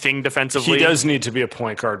anything defensively. He does need to be a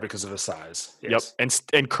point guard because of the size. Yes. Yep.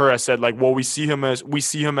 And Kerr has said like, well, we see him as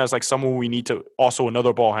like someone we need to also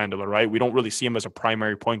another ball handler, right? We don't really see him as a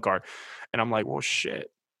primary point guard. And I'm like, well, shit.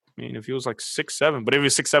 I mean, if he was like 6'7", but if he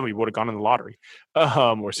was 6'7", he would have gone in the lottery. Or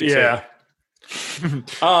 6'8". Yeah.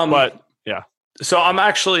 But yeah. So I'm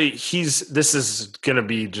actually this is gonna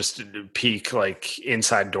be just peak like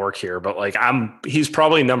inside dork here, but like he's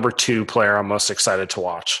probably number 2 player I'm most excited to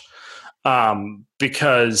watch.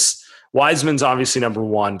 Because Wiseman's obviously number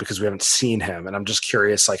 1 because we haven't seen him, and I'm just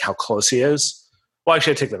curious like how close he is. Well,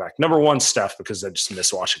 actually, I take that back. Number 1, Steph, because I just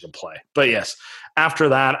miss watching him play. But yes, after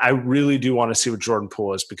that, I really do want to see what Jordan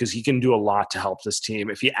Poole is because he can do a lot to help this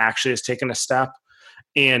team if he actually has taken a step.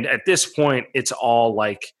 And at this point, it's all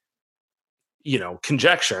like,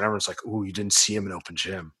 conjecture. And everyone's like, "Ooh, you didn't see him in open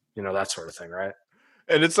gym," that sort of thing, right?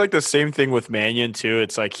 And it's like the same thing with Mannion too.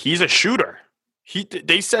 It's like he's a shooter.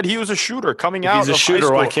 They said he was a shooter coming out. He's a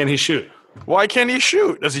shooter. Why can't he shoot? Why can't he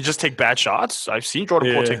shoot? Does he just take bad shots? I've seen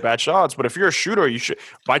Jordan Poole take bad shots, but if you're a shooter, you should.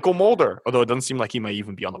 Michael Mulder, although it doesn't seem like he might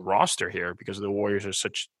even be on the roster here because the Warriors are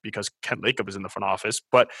because Kent Lacob is in the front office.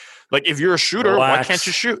 But like, if you're a shooter, why can't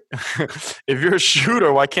you shoot? If you're a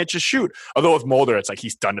shooter, why can't you shoot? Although with Mulder, it's like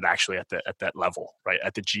he's done it actually at that level, right?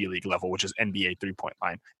 At the G League level, which is NBA 3-point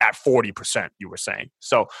line at 40%. You were saying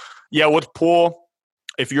so. Yeah, with Poole,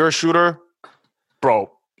 if you're a shooter, bro,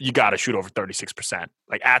 you got to shoot over 36%,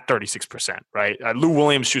 like at 36%, right? Lou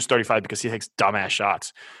Williams shoots 35 because he takes dumbass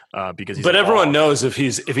shots. But everyone knows if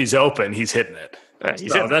he's open, he's hitting it.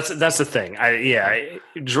 So that's the thing.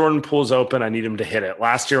 Jordan Poole's open. I need him to hit it.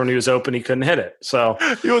 Last year when he was open, he couldn't hit it. So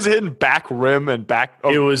he was hitting back rim and back.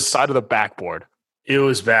 It was side of the backboard. It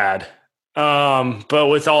was bad. But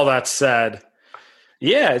with all that said,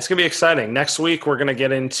 yeah, it's going to be exciting. Next week, we're going to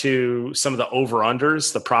get into some of the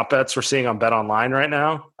over-unders, the prop bets we're seeing on Bet Online right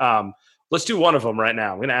now. Let's do one of them right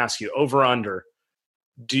now. I'm going to ask you, over-under.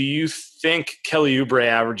 Do you think Kelly Oubre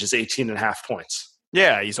averages 18.5 points?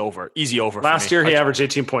 Yeah, he's over. Easy over. Last year, he averaged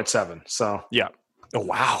 18.7. So yeah. Oh,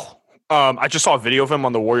 wow. I just saw a video of him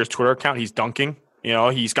on the Warriors Twitter account. He's dunking. You know,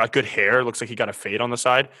 he's got good hair. Looks like he got a fade on the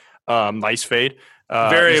side. Nice fade.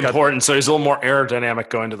 Very important. So he's a little more aerodynamic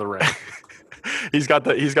going to the rim. He's got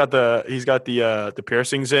the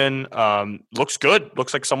piercings in. Looks good.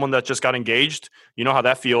 Looks like someone that just got engaged. You know how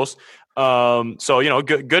that feels. So you know,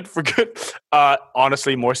 good for good.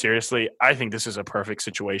 Honestly, more seriously, I think this is a perfect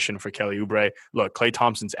situation for Kelly Oubre. Look, Klay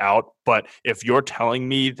Thompson's out, but if you're telling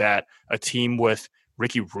me that a team with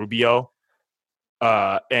Ricky Rubio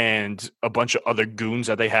and a bunch of other goons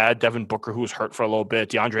that they had, Devin Booker, who was hurt for a little bit,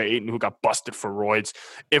 DeAndre Ayton, who got busted for roids.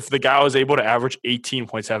 If the guy was able to average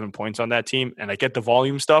 18.7 points on that team, and I get the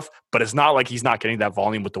volume stuff, but it's not like he's not getting that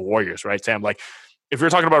volume with the Warriors, right, Sam? Like, if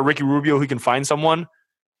you're talking about Ricky Rubio who can find someone,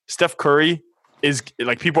 Steph Curry is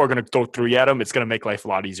like, people are going to throw 3 at him. It's going to make life a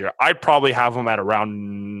lot easier. I'd probably have him at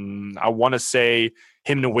around, I want to say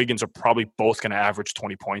him and Wiggins are probably both going to average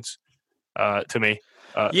 20 points to me.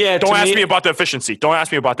 Don't ask me about the efficiency. Don't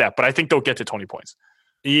ask me about that. But I think they'll get to 20 points.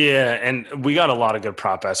 Yeah, and we got a lot of good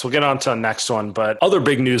prop bets. We'll get on to the next one. But other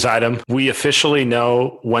big news item, we officially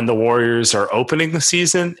know when the Warriors are opening the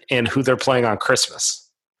season and who they're playing on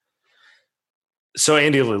Christmas. So,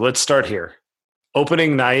 Andy Lee, let's start here.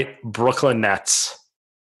 Opening night, Brooklyn Nets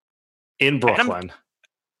in Brooklyn.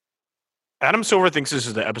 Adam Silver thinks this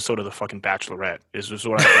is the episode of the fucking Bachelorette. Is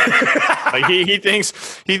what I think. Like he thinks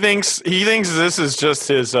this is just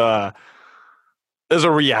his as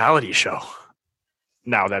a reality show.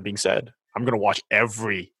 Now that being said, I'm gonna watch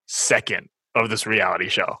every second of this reality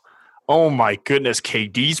show. Oh my goodness,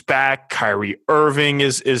 KD's back. Kyrie Irving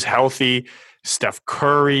is healthy. Steph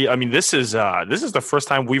Curry. I mean, this is the first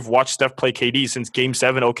time we've watched Steph play KD since Game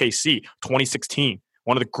 7 OKC 2016.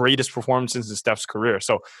 One of the greatest performances in Steph's career.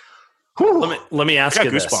 So. Let me ask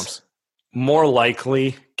you goosebumps. This. More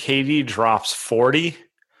likely, KD drops 40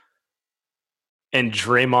 and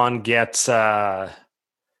Draymond gets, let's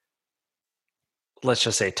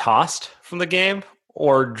just say, tossed from the game,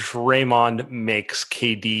 or Draymond makes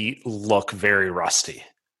KD look very rusty?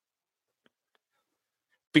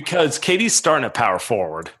 Because KD's starting at power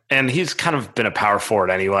forward, and he's kind of been a power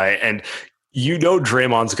forward anyway, and you know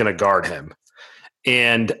Draymond's going to guard him.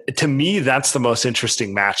 And to me, that's the most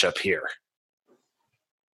interesting matchup here.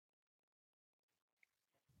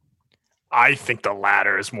 I think the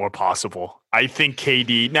latter is more possible. I think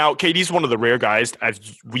KD's one of the rare guys,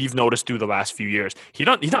 as we've noticed through the last few years. He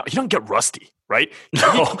don't get rusty, right?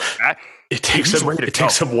 No, it takes him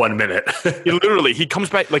 1 minute. He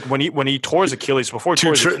comes back, like when he tore his Achilles before.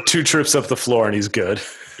 Two trips up the floor and he's good.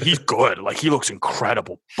 He's good. Like, he looks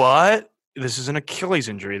incredible, but this is an Achilles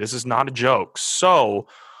injury. This is not a joke. So,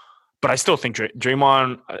 but I still think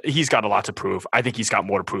Draymond, he's got a lot to prove. I think he's got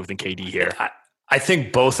more to prove than KD here. I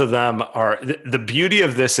think both of them are – the beauty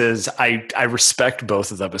of this is I respect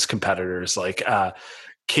both of them as competitors. Like,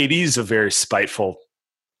 KD's a very spiteful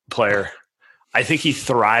player. I think he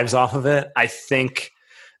thrives off of it. I think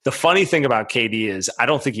the funny thing about KD is I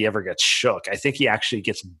don't think he ever gets shook. I think he actually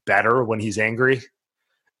gets better when he's angry.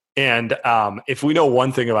 And if we know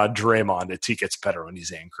one thing about Draymond, it's he gets better when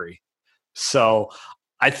he's angry. So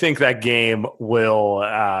I think that game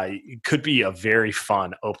could be a very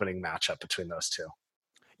fun opening matchup between those two.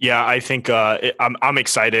 Yeah, I think I'm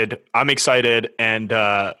excited. And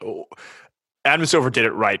Adam Silver did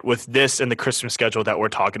it right with this and the Christmas schedule that we're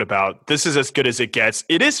talking about. This is as good as it gets.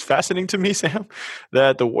 It is fascinating to me, Sam,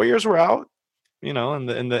 that the Warriors were out, you know, in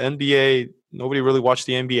the NBA. Nobody really watched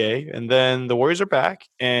the NBA. And then the Warriors are back,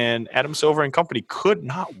 and Adam Silver and company could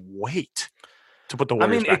not wait to put the I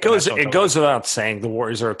Warriors. mean, it goes without saying the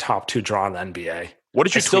Warriors are a top 2 draw in the NBA. What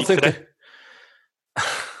did you still tweet think today?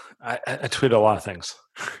 I tweeted a lot of things.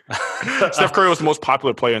 Steph Curry was the most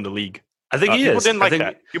popular player in the league. I think he people is. Didn't like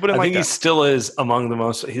that. People didn't I like think that. he still is among the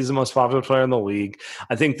most. He's the most popular player in the league.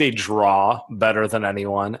 I think they draw better than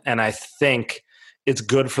anyone, and I think it's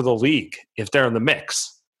good for the league if they're in the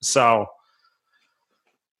mix. So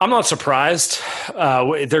I'm not surprised.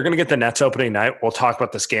 They're going to get the Nets opening night. We'll talk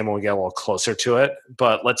about this game when we get a little closer to it.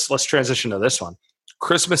 But let's transition to this one.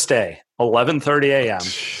 Christmas Day, 11:30 a.m.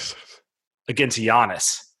 against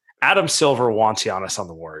Giannis. Adam Silver wants Giannis on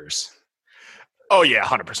the Warriors. Oh yeah,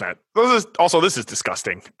 100%. This is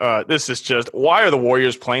disgusting. This is just, why are the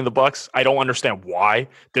Warriors playing the Bucks? I don't understand why.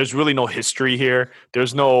 There's really no history here.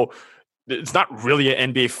 It's not really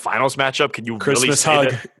an NBA Finals matchup. Can you really say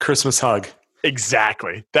that? Christmas hug.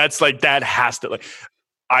 Exactly. That has to,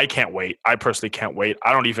 I can't wait. I personally can't wait.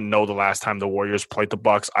 I don't even know the last time the Warriors played the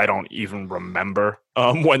Bucks. I don't even remember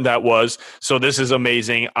when that was. So this is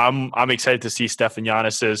amazing. I'm excited to see Steph and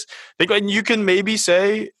Giannis. And you can maybe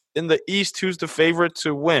say, in the East, who's the favorite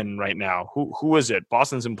to win right now? Who is it?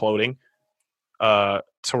 Boston's imploding.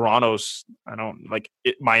 Toronto's,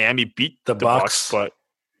 Miami beat the Bucks, but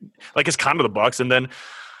it's kind of the Bucks. And then,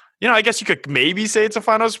 I guess you could maybe say it's a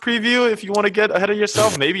finals preview if you want to get ahead of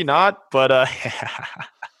yourself. Maybe not, but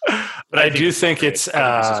but I do think it's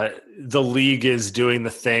the league is doing the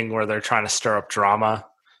thing where they're trying to stir up drama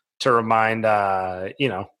to remind, again,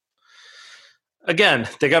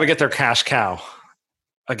 they got to get their cash cow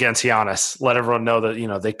against Giannis. Let everyone know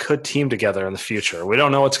that, they could team together in the future. We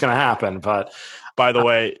don't know what's going to happen, but by the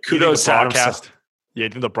way, kudos to broadcast. Yeah, you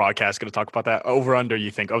think the broadcast is going to talk about that? Over under,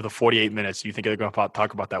 you think, of the 48 minutes, you think they're going to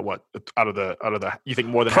talk about that? What out of the you think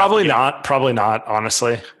more than probably not,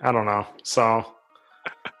 honestly. I don't know. So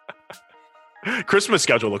Christmas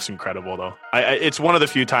schedule looks incredible though. It's one of the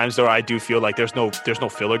few times though I do feel like there's no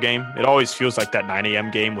filler game. It always feels like that 9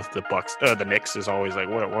 a.m. game with the Bucks, the Knicks is always like,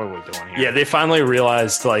 what are we doing here? Yeah, they finally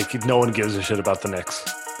realized no one gives a shit about the Knicks.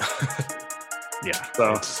 Yeah,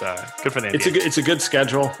 so it's good for the NBA. It's a good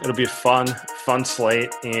schedule. It'll be a fun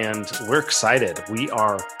slate, and we're excited. We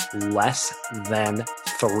are less than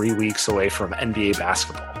 3 weeks away from NBA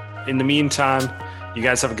basketball. In the meantime, you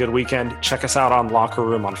guys have a good weekend. Check us out on Locker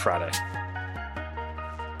Room on Friday.